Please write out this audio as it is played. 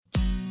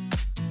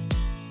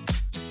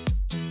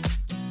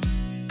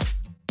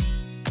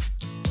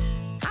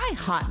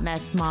hot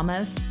mess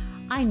mamas.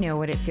 I know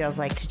what it feels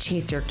like to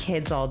chase your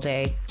kids all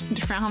day,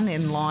 drown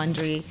in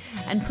laundry,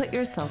 and put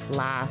yourself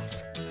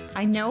last.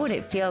 I know what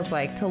it feels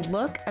like to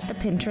look at the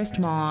Pinterest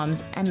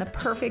moms and the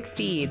perfect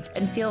feeds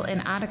and feel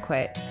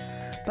inadequate.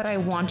 But I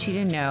want you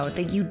to know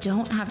that you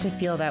don't have to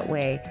feel that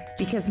way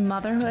because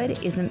motherhood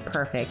isn't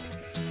perfect.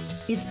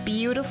 It's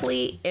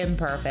beautifully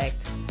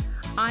imperfect.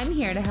 I'm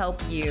here to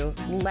help you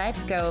let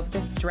go of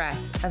the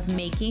stress of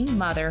making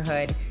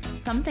motherhood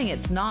something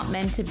it's not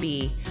meant to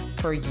be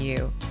for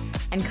you,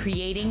 and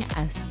creating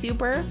a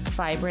super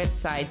vibrant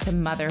side to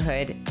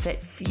motherhood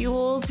that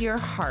fuels your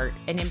heart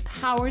and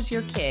empowers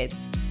your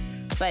kids,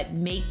 but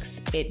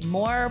makes it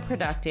more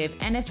productive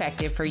and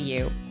effective for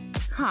you.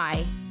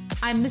 Hi,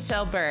 I'm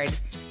Michelle Bird,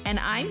 and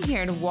I'm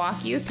here to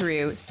walk you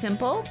through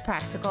simple,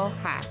 practical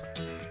hacks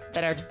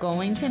that are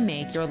going to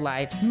make your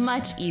life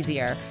much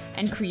easier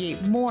and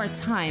create more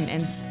time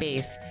and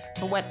space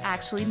for what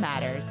actually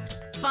matters.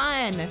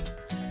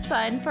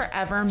 Fun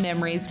forever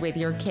memories with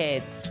your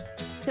kids.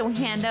 So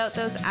hand out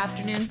those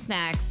afternoon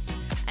snacks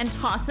and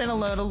toss in a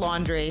load of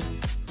laundry.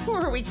 Who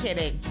are we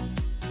kidding?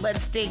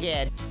 Let's dig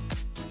in.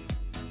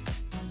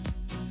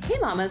 Hey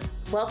mamas,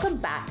 welcome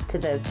back to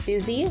the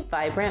Busy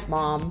Vibrant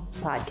Mom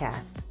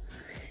podcast.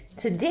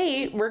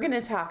 Today we're going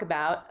to talk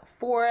about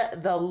For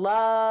the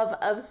Love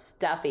of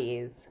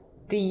Stuffies.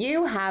 Do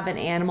you have an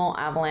animal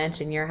avalanche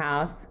in your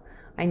house?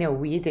 I know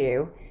we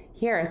do.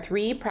 Here are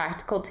 3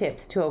 practical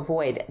tips to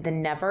avoid the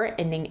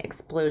never-ending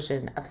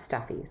explosion of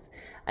Stuffies.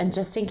 And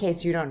just in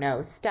case you don't know,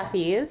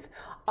 Stuffies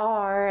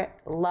are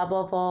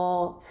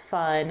lovable,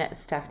 fun,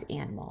 stuffed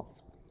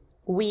animals.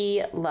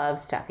 We love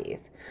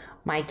Stuffies.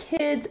 My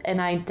kids and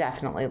I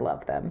definitely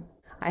love them.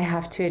 I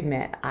have to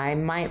admit, I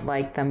might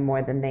like them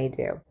more than they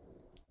do.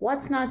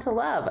 What's not to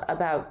love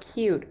about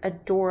cute,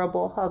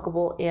 adorable,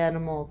 huggable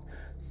animals?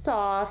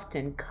 Soft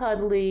and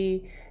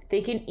cuddly.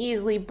 They can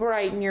easily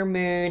brighten your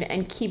mood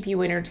and keep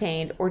you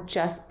entertained or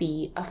just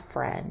be a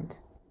friend.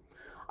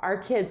 Our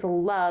kids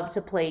love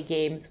to play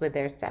games with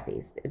their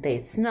Stuffies. They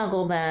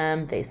snuggle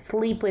them, they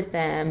sleep with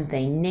them,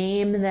 they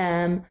name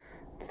them.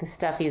 The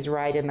Stuffies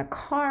ride in the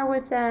car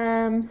with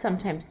them,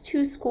 sometimes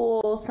to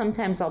school.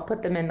 Sometimes I'll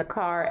put them in the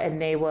car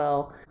and they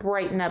will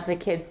brighten up the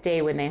kids'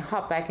 day when they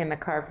hop back in the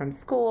car from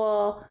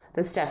school.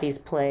 The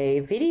Stuffies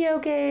play video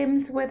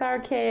games with our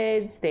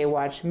kids. They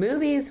watch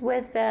movies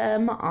with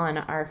them on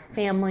our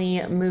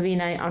family movie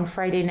night on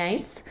Friday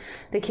nights.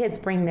 The kids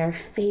bring their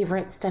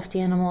favorite stuffed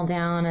animal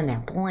down and their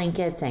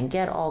blankets and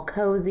get all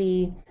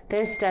cozy.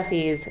 Their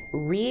Stuffies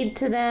read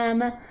to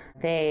them.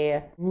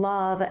 They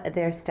love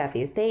their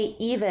Stuffies. They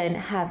even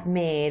have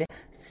made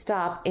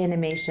stop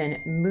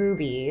animation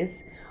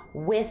movies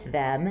with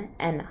them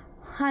and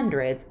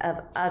hundreds of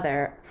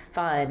other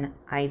fun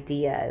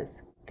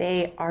ideas.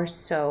 They are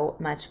so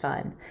much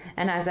fun.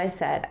 And as I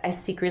said, I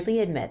secretly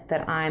admit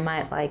that I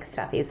might like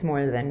Stuffies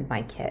more than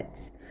my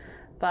kids.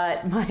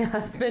 But my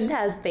husband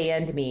has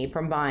banned me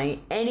from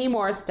buying any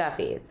more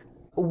Stuffies.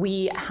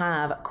 We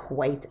have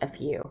quite a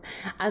few,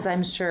 as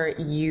I'm sure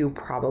you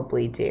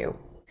probably do.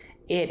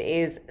 It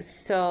is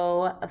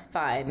so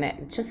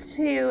fun just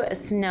to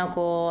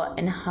snuggle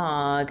and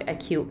hug a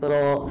cute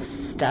little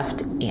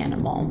stuffed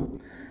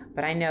animal.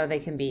 But I know they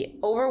can be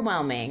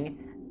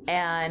overwhelming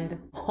and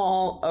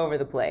all over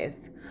the place.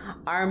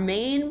 Our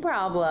main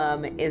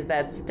problem is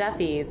that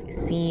Stuffies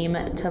seem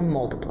to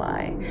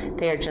multiply.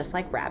 They are just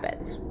like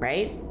rabbits,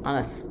 right? On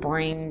a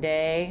spring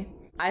day,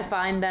 I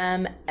find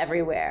them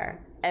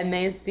everywhere, and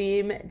they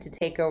seem to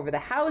take over the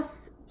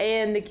house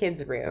and the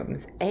kids'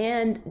 rooms,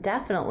 and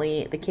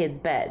definitely the kids'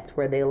 beds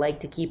where they like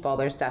to keep all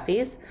their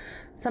Stuffies.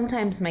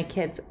 Sometimes my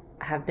kids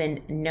have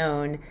been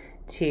known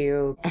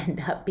to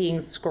end up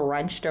being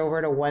scrunched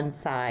over to one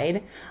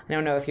side. I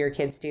don't know if your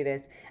kids do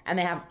this. And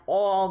they have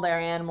all their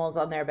animals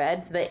on their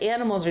bed. So the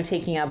animals are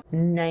taking up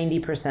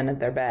 90% of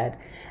their bed.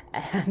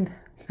 And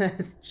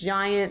this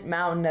giant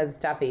mountain of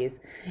Stuffies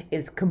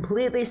is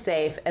completely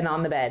safe and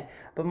on the bed.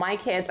 But my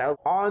kids are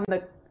on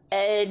the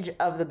edge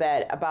of the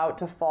bed about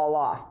to fall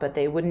off, but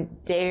they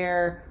wouldn't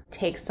dare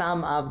take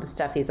some of the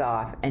Stuffies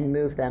off and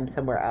move them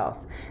somewhere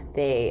else.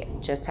 They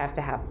just have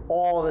to have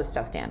all the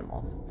stuffed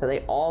animals. So they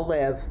all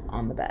live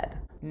on the bed.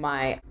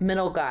 My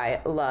middle guy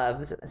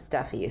loves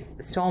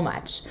Stuffies so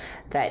much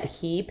that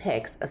he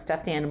picks a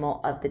stuffed animal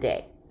of the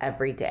day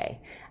every day.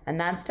 And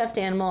that stuffed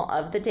animal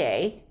of the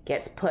day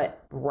gets put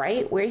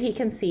right where he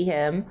can see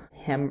him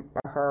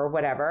or her,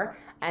 whatever.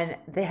 And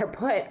they're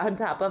put on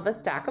top of a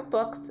stack of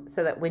books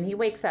so that when he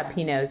wakes up,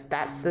 he knows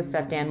that's the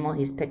stuffed animal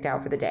he's picked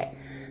out for the day.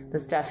 The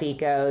Stuffy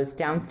goes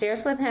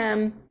downstairs with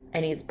him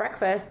and eats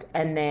breakfast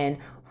and then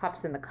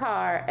hops in the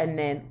car and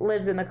then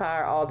lives in the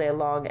car all day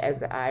long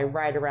as I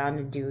ride around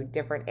and do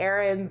different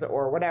errands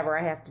or whatever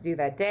I have to do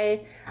that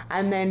day.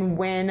 And then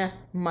when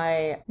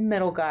my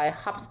middle guy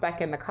hops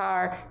back in the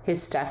car,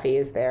 his Stuffy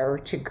is there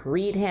to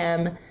greet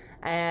him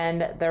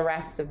And the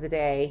rest of the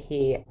day,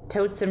 he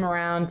totes him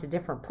around to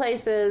different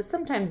places.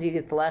 Sometimes he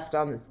gets left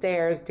on the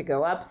stairs to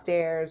go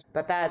upstairs,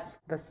 but that's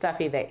the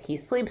Stuffy that he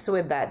sleeps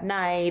with that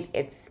night.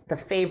 It's the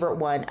favorite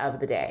one of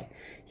the day.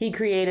 He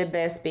created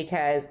this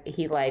because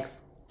he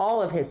likes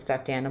all of his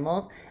stuffed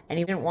animals, and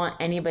he didn't want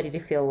anybody to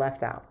feel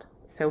left out.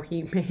 So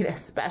he made a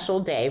special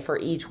day for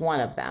each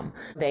one of them.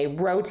 They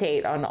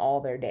rotate on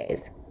all their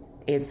days.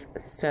 It's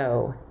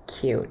so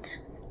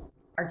cute.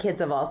 Our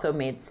kids have also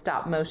made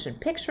stop motion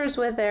pictures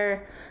with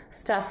their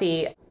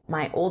Stuffy.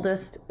 My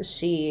oldest,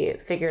 she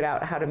figured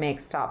out how to make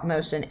stop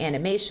motion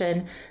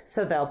animation.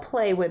 So they'll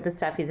play with the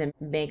Stuffies and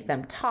make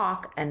them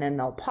talk, and then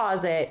they'll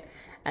pause it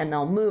and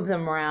they'll move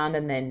them around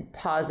and then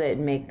pause it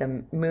and make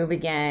them move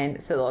again.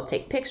 So they'll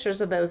take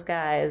pictures of those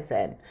guys,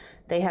 and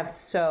they have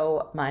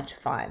so much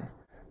fun.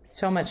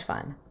 So much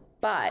fun.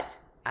 But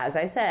as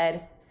I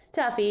said,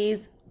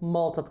 Stuffies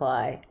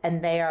multiply,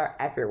 and they are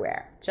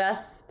everywhere,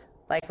 just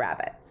like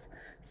rabbits.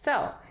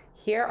 So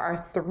here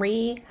are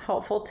 3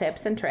 helpful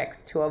tips and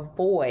tricks to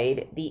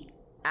avoid the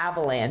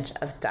avalanche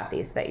of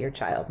Stuffies that your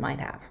child might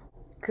have.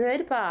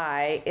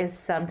 Goodbye is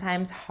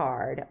sometimes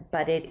hard,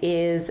 but it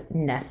is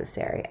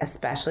necessary,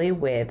 especially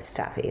with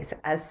Stuffies.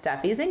 As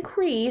Stuffies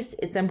increase,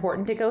 it's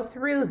important to go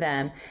through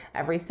them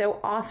every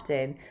so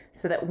often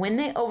so that when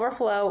they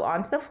overflow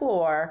onto the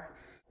floor,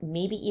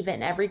 maybe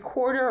even every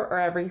quarter or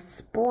every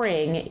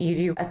spring, you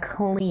do a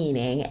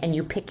cleaning and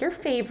you pick your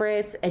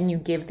favorites and you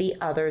give the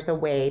others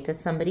away to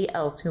somebody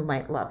else who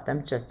might love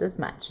them just as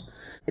much.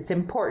 It's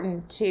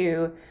important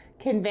to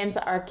convince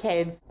our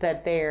kids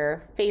that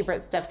their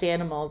favorite stuffed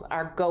animals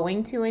are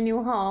going to a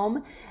new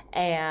home,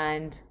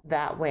 and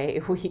that way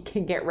we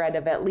can get rid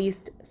of at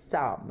least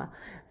some.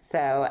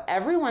 So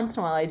every once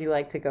in a while I do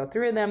like to go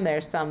through them.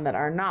 There's some that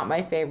are not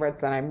my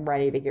favorites that I'm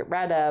ready to get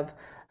rid of.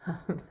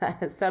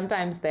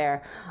 Sometimes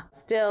they're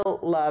still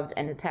loved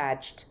and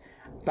attached,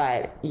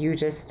 but you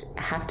just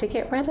have to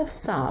get rid of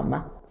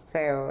some.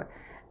 So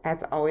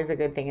that's always a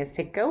good thing, is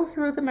to go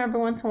through them every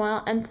once in a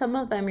while. And some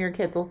of them your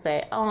kids will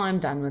say, oh, I'm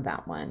done with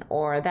that one,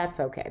 or that's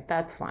okay,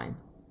 that's fine.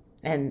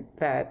 And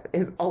that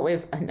is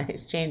always a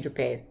nice change of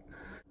pace.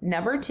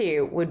 Number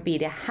 2 would be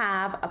to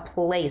have a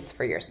place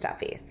for your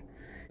Stuffies.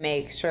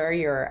 Make sure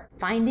you're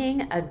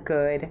finding a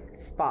good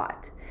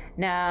spot.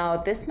 Now,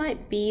 this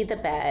might be the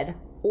bed,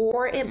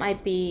 or it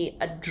might be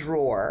a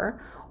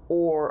drawer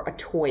or a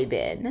toy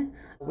bin.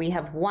 We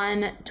have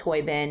one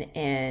toy bin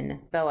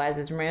in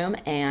Boaz's room,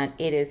 and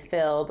it is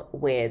filled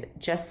with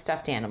just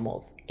stuffed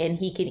animals. And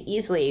he can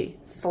easily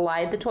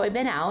slide the toy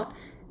bin out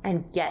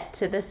and get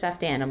to the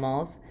stuffed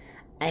animals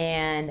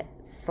and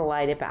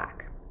slide it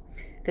back.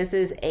 This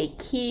is a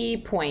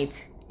key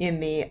point in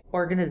the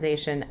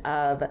organization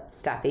of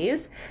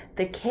Stuffies.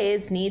 The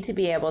kids need to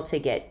be able to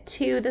get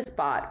to the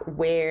spot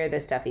where the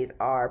Stuffies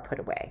are put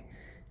away,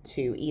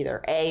 to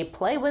either A,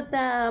 play with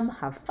them,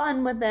 have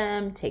fun with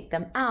them, take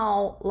them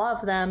out,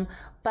 love them,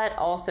 but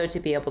also to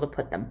be able to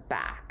put them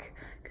back.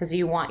 Because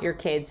you want your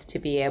kids to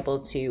be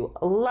able to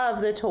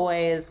love the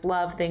toys,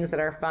 love things that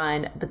are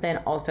fun, but then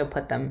also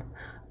put them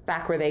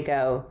back where they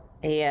go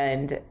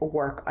and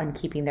work on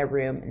keeping their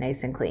room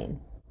nice and clean.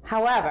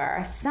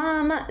 However,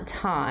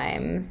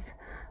 sometimes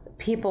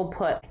people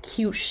put a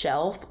cute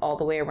shelf all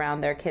the way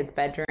around their kids'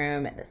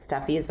 bedroom, and the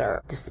Stuffies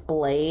are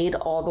displayed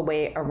all the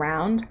way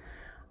around.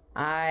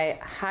 I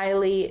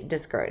highly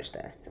discourage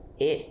this.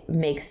 It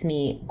makes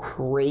me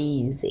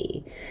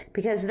crazy,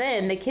 because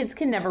then the kids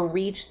can never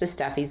reach the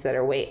Stuffies that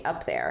are way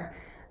up there.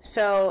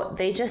 So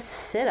they just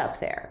sit up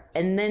there,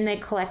 and then they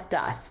collect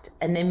dust,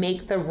 and they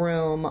make the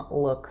room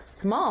look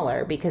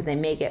smaller because they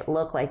make it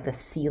look like the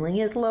ceiling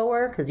is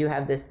lower, because you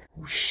have this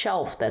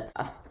shelf that's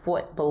a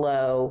foot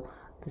below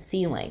the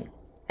ceiling.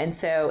 And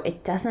so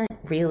it doesn't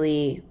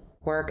really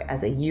work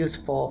as a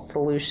useful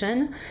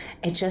solution.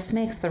 It just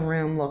makes the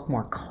room look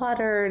more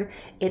cluttered.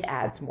 It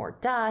adds more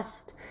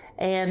dust,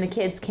 and the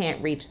kids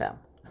can't reach them.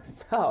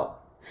 So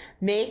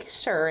make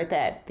sure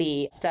that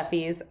the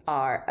Stuffies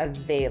are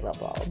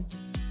available.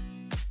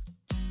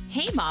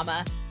 Hey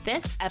mama,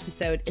 this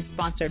episode is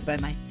sponsored by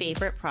my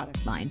favorite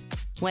product line.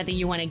 Whether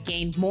you want to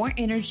gain more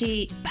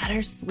energy,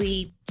 better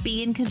sleep,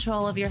 be in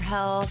control of your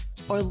health,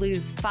 or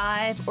lose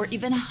 5 or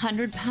even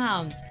 100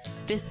 pounds,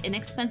 this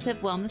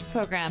inexpensive wellness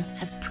program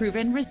has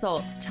proven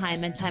results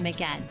time and time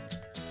again.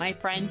 My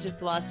friend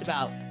just lost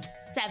about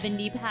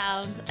 70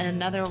 pounds, and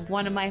another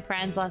one of my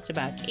friends lost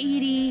about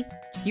 80.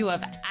 You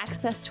have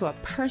access to a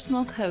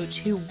personal coach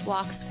who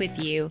walks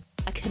with you,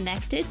 a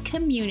connected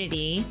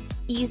community,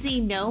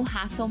 easy,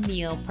 no-hassle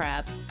meal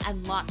prep,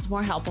 and lots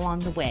more help along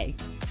the way.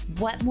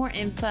 What more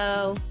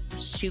info?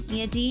 Shoot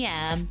me a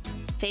DM,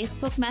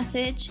 Facebook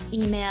message,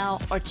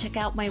 email, or check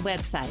out my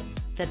website,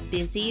 The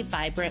Busy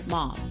Vibrant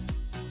Mom.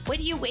 What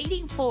are you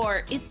waiting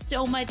for? It's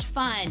so much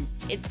fun.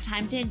 It's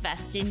time to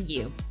invest in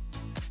you.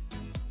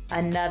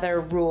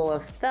 Another rule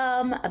of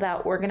thumb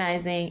about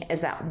organizing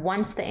is that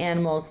once the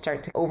animals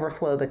start to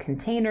overflow the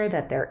container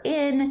that they're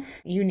in,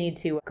 you need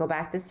to go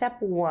back to step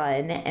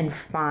 1 and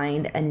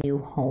find a new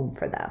home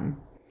for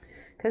them.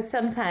 Because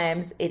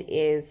sometimes it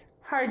is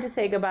hard to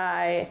say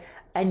goodbye,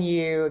 and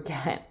you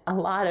get a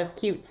lot of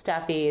cute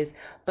stuffies.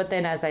 But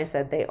then, as I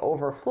said, they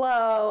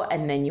overflow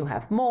and then you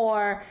have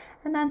more.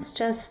 And that's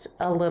just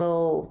a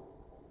little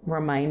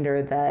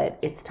reminder that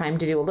it's time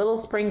to do a little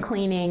spring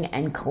cleaning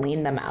and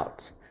clean them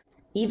out.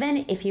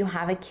 Even if you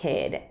have a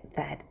kid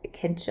that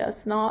can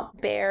just not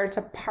bear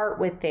to part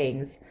with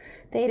things,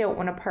 they don't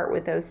want to part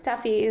with those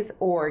stuffies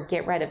or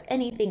get rid of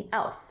anything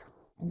else.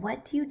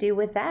 What do you do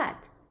with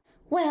that?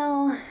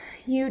 Well,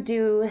 you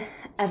do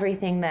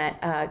everything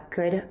that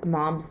good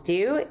moms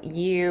do.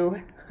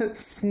 You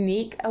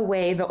sneak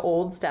away the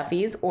old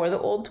stuffies or the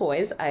old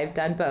toys, I've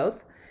done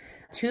both,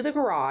 to the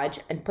garage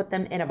and put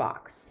them in a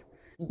box.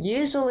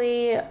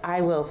 Usually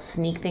I will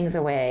sneak things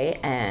away,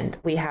 and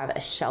we have a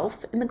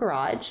shelf in the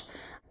garage.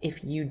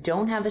 If you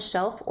don't have a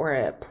shelf or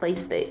a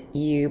place that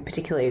you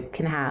particularly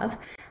can have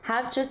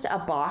just a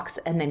box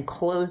and then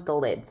close the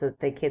lid so that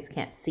the kids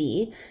can't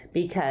see,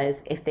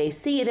 because if they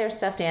see their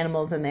stuffed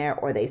animals in there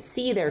or they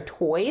see their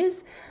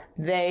toys,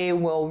 they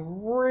will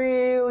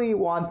really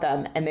want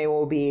them and they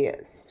will be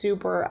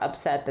super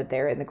upset that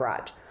they're in the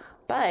garage.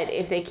 But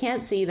if they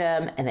can't see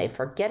them and they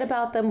forget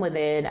about them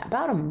within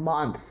about a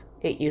month,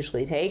 it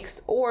usually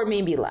takes, or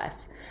maybe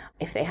less.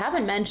 If they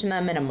haven't mentioned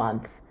them in a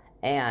month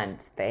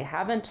and they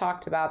haven't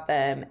talked about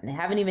them and they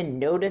haven't even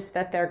noticed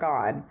that they're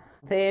gone,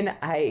 then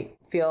I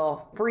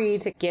feel free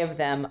to give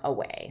them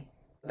away.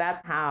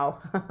 That's how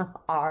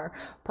our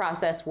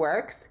process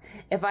works.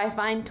 If I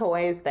find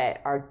toys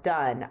that are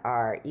done,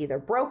 are either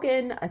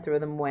broken, I throw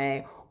them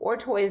away, or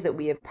toys that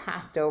we have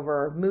passed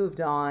over,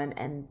 moved on,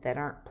 and that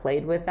aren't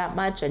played with that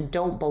much and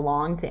don't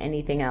belong to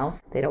anything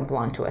else. They don't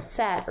belong to a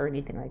set or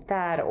anything like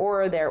that,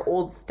 or they're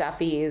old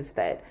stuffies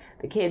that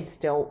the kids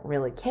don't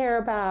really care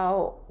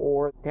about,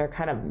 or they're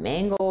kind of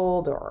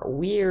mangled or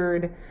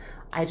weird.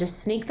 I just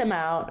sneak them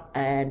out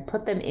and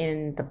put them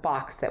in the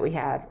box that we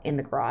have in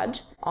the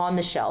garage on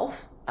the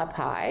shelf up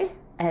high,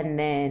 and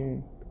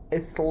then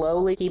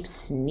slowly keep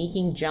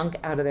sneaking junk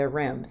out of their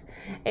rooms.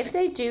 If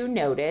they do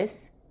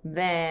notice,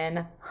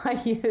 then I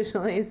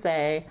usually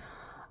say,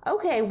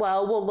 okay,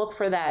 well, we'll look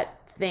for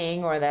that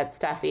thing or that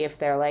stuffy. If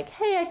they're like,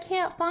 hey, I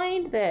can't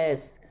find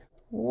this,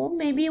 well,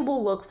 maybe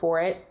we'll look for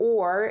it.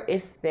 Or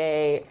if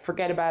they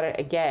forget about it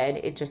again,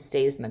 it just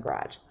stays in the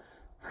garage.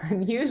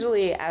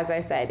 Usually, as I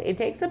said, it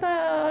takes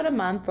about a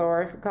month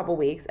or a couple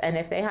weeks. And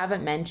if they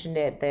haven't mentioned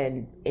it,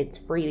 then it's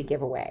free to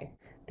give away.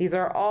 These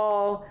are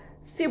all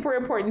super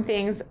important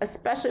things,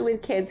 especially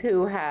with kids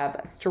who have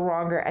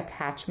stronger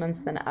attachments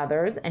than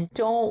others and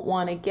don't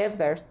want to give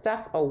their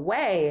stuff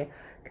away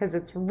because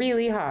it's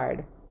really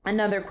hard.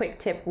 Another quick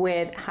tip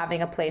with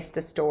having a place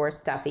to store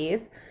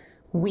stuffies.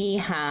 We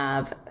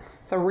have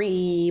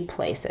 3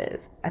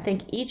 places. I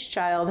think each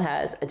child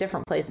has a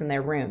different place in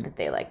their room that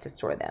they like to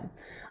store them.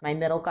 My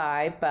middle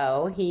guy,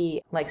 Bo,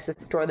 he likes to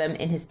store them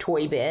in his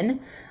toy bin.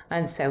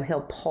 And so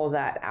he'll pull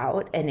that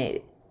out and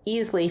it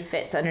easily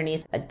fits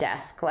underneath a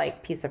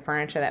desk-like piece of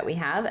furniture that we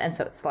have. And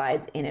so it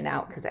slides in and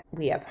out because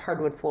we have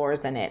hardwood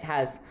floors and it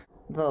has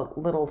the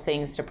little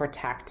things to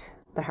protect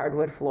the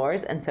hardwood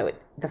floors. And so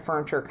the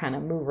furniture kind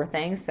of mover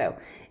things. So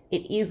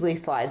it easily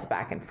slides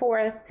back and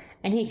forth,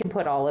 and he can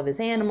put all of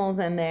his animals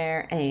in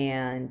there,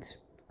 and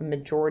a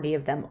majority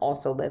of them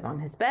also live on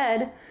his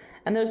bed.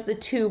 And those are the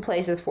 2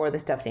 places for the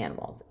stuffed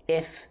animals.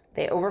 If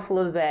they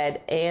overflow the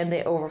bed and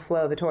they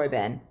overflow the toy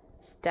bin,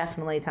 it's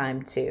definitely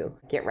time to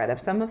get rid of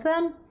some of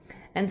them.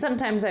 And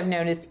sometimes I've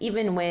noticed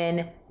even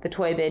when the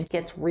toy bin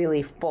gets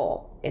really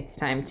full, it's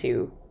time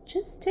to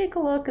just take a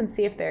look and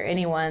see if there are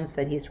any ones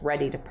that he's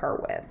ready to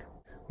part with.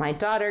 My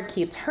daughter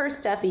keeps her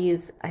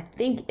stuffies, I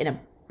think, in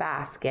a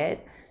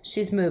basket.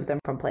 She's moved them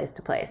from place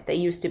to place. They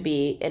used to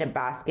be in a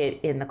basket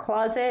in the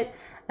closet,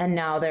 and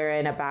now they're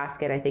in a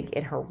basket, I think,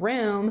 in her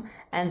room,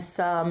 and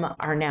some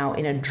are now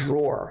in a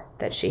drawer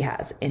that she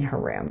has in her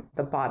room,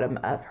 the bottom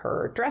of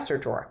her dresser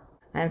drawer.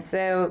 And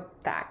so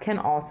that can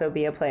also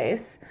be a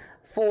place.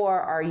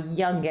 For our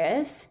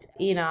youngest,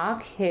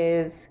 Enoch,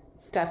 his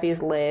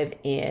stuffies live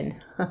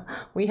in,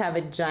 we have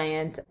a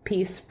giant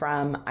piece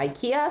from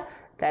IKEA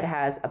that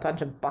has a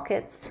bunch of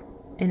buckets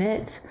in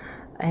it.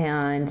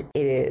 And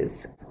it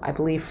is, I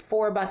believe,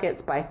 4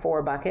 buckets by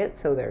 4 buckets.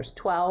 So there's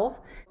 12.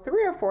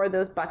 3 or 4 of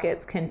those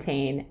buckets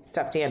contain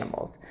stuffed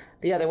animals.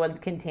 The other ones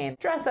contain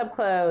dress-up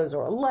clothes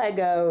or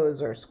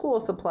Legos or school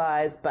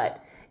supplies.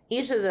 But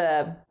each of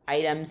the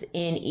items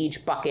in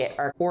each bucket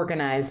are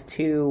organized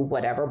to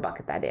whatever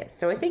bucket that is.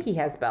 So I think he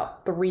has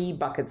about 3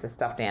 buckets of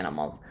stuffed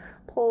animals,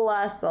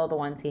 plus all the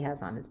ones he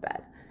has on his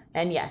bed.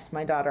 And yes,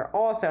 my daughter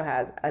also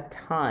has a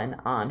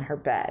ton on her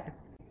bed.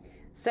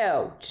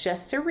 So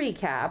just to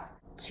recap,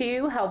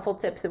 2 helpful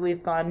tips that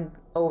we've gone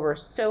over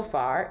so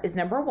far is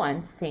number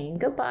 1, saying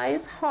goodbye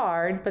is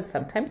hard, but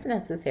sometimes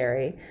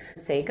necessary.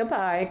 Say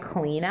goodbye,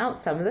 clean out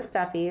some of the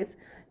stuffies.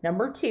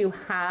 Number 2,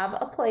 have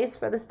a place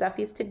for the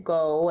stuffies to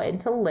go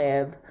and to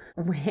live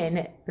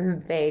when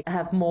they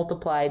have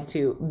multiplied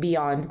to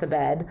beyond the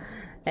bed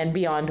and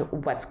beyond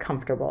what's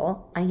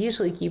comfortable. I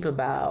usually keep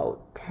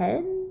about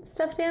 10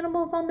 stuffed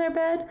animals on their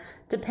bed,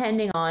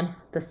 depending on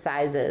the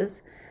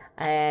sizes.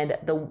 And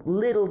the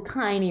little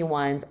tiny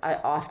ones, I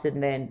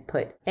often then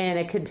put in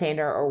a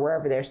container or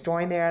wherever they're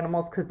storing their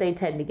animals, because they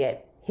tend to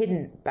get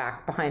hidden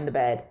back behind the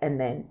bed and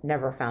then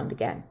never found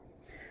again.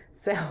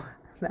 So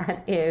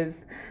that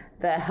is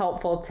the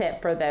helpful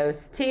tip for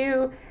those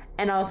two.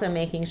 And also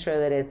making sure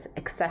that it's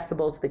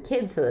accessible to the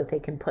kids so that they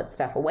can put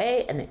stuff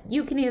away and that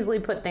you can easily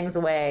put things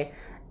away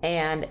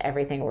and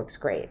everything works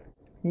great.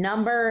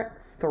 Number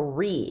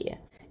 3,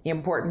 the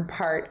important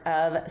part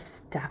of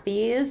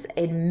Stuffies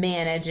in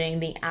managing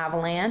the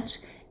Avalanche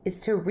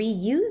is to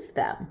reuse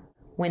them.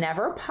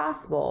 Whenever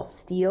possible,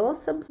 steal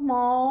some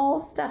small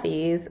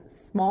Stuffies,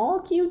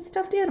 small cute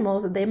stuffed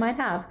animals that they might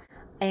have,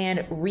 and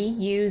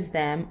reuse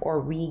them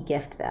or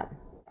re-gift them.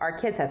 Our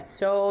kids have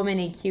so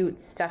many cute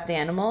stuffed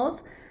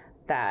animals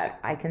that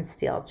I can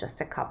steal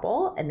just a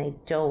couple and they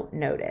don't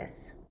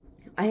notice.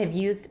 I have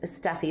used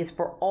Stuffies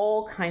for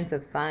all kinds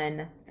of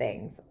fun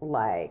things,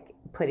 like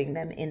putting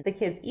them in the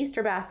kids'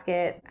 Easter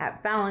basket.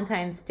 At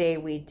Valentine's Day,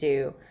 we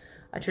do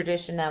a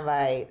tradition of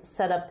I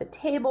set up the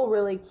table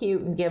really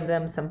cute and give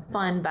them some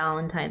fun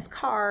Valentine's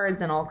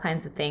cards and all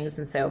kinds of things.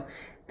 And so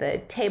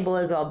the table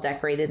is all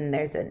decorated and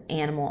there's an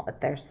animal at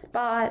their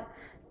spot.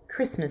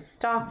 Christmas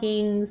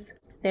stockings,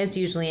 there's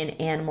usually an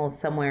animal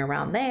somewhere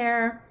around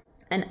there.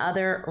 And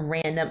other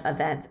random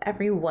events.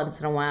 Every once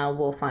in a while,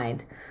 we'll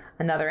find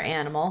another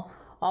animal,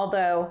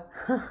 although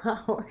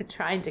we're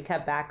trying to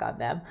cut back on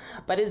them.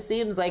 But it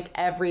seems like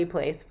every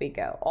place we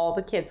go, all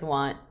the kids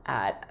want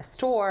at a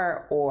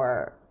store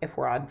or if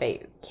we're on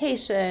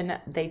vacation,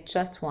 they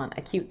just want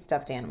a cute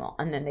stuffed animal.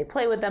 And then they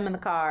play with them in the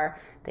car,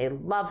 they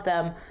love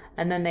them,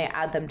 and then they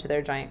add them to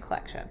their giant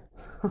collection.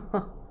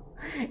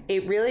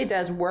 It really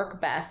does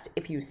work best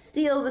if you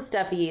steal the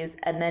Stuffies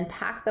and then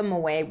pack them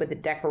away with the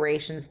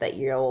decorations that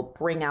you'll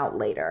bring out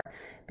later.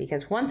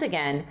 Because once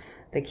again,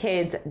 the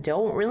kids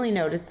don't really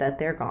notice that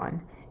they're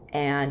gone.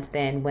 And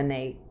then when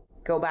they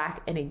go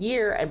back in a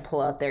year and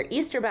pull out their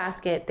Easter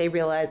basket, they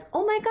realize,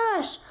 oh my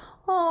gosh,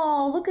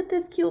 oh, look at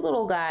this cute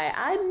little guy.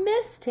 I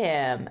missed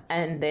him.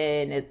 And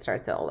then it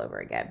starts all over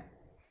again.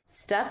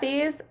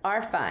 Stuffies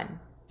are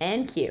fun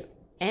and cute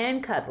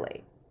and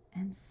cuddly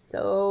and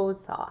so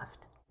soft.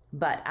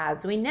 But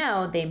as we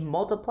know, they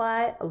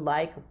multiply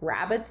like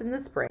rabbits in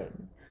the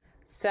spring.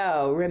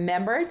 So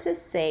remember to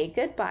say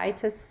goodbye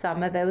to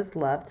some of those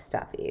loved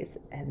Stuffies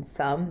and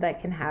some that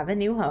can have a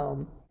new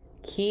home.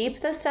 Keep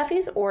the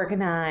Stuffies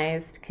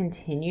organized,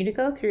 continue to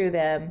go through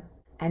them,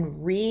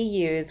 and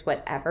reuse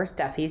whatever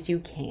Stuffies you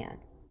can.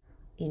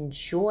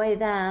 Enjoy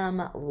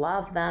them,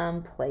 love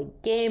them, play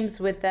games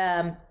with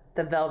them.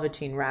 The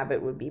Velveteen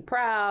Rabbit would be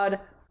proud.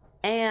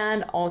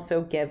 And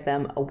also give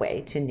them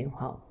away to new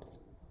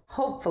homes.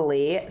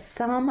 Hopefully,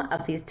 some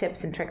of these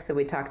tips and tricks that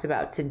we talked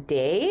about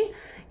today,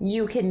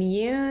 you can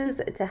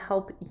use to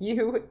help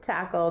you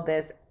tackle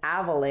this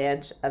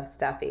avalanche of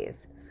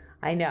Stuffies.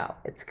 I know,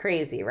 it's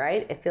crazy,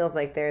 right? It feels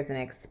like there's an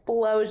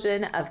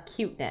explosion of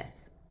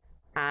cuteness.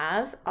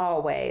 As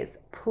always,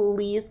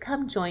 please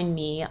come join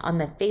me on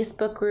the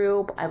Facebook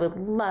group. I would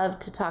love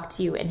to talk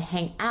to you and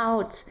hang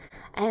out.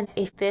 And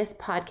if this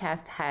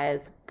podcast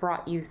has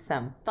brought you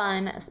some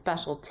fun,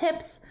 special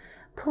tips,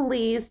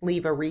 please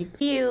leave a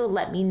review.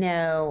 Let me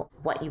know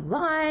what you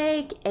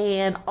like.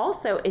 And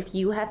also, if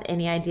you have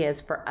any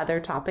ideas for other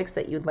topics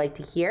that you'd like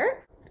to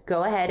hear,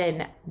 go ahead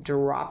and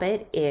drop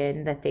it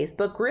in the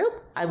Facebook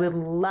group. I would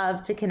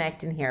love to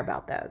connect and hear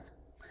about those.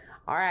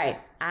 All right.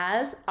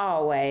 As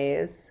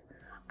always,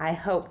 I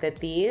hope that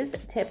these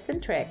tips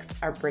and tricks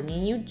are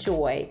bringing you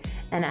joy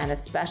and add a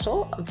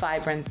special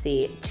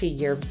vibrancy to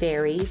your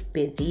very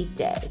busy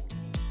day.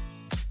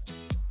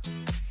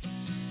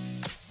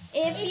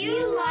 If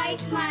you like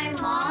my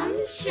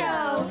mom's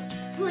show,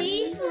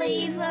 please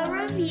leave a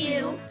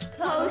review,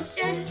 post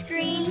a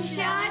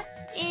screenshot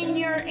in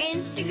your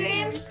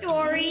Instagram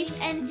stories,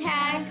 and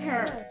tag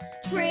her.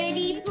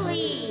 Pretty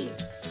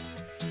please.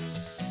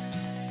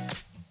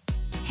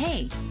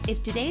 Hey,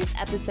 if today's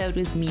episode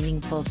was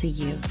meaningful to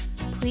you,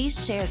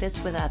 please share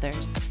this with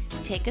others.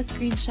 Take a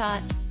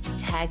screenshot,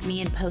 tag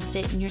me, and post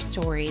it in your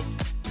stories.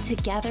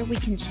 Together we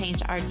can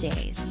change our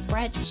day,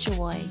 spread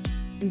joy,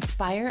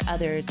 inspire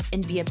others,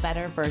 and be a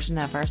better version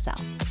of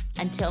ourselves.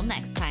 Until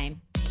next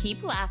time,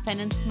 keep laughing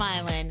and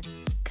smiling.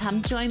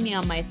 Come join me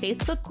on my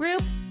Facebook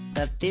group,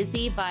 The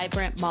Busy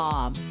Vibrant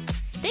Mom.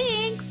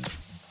 Thanks!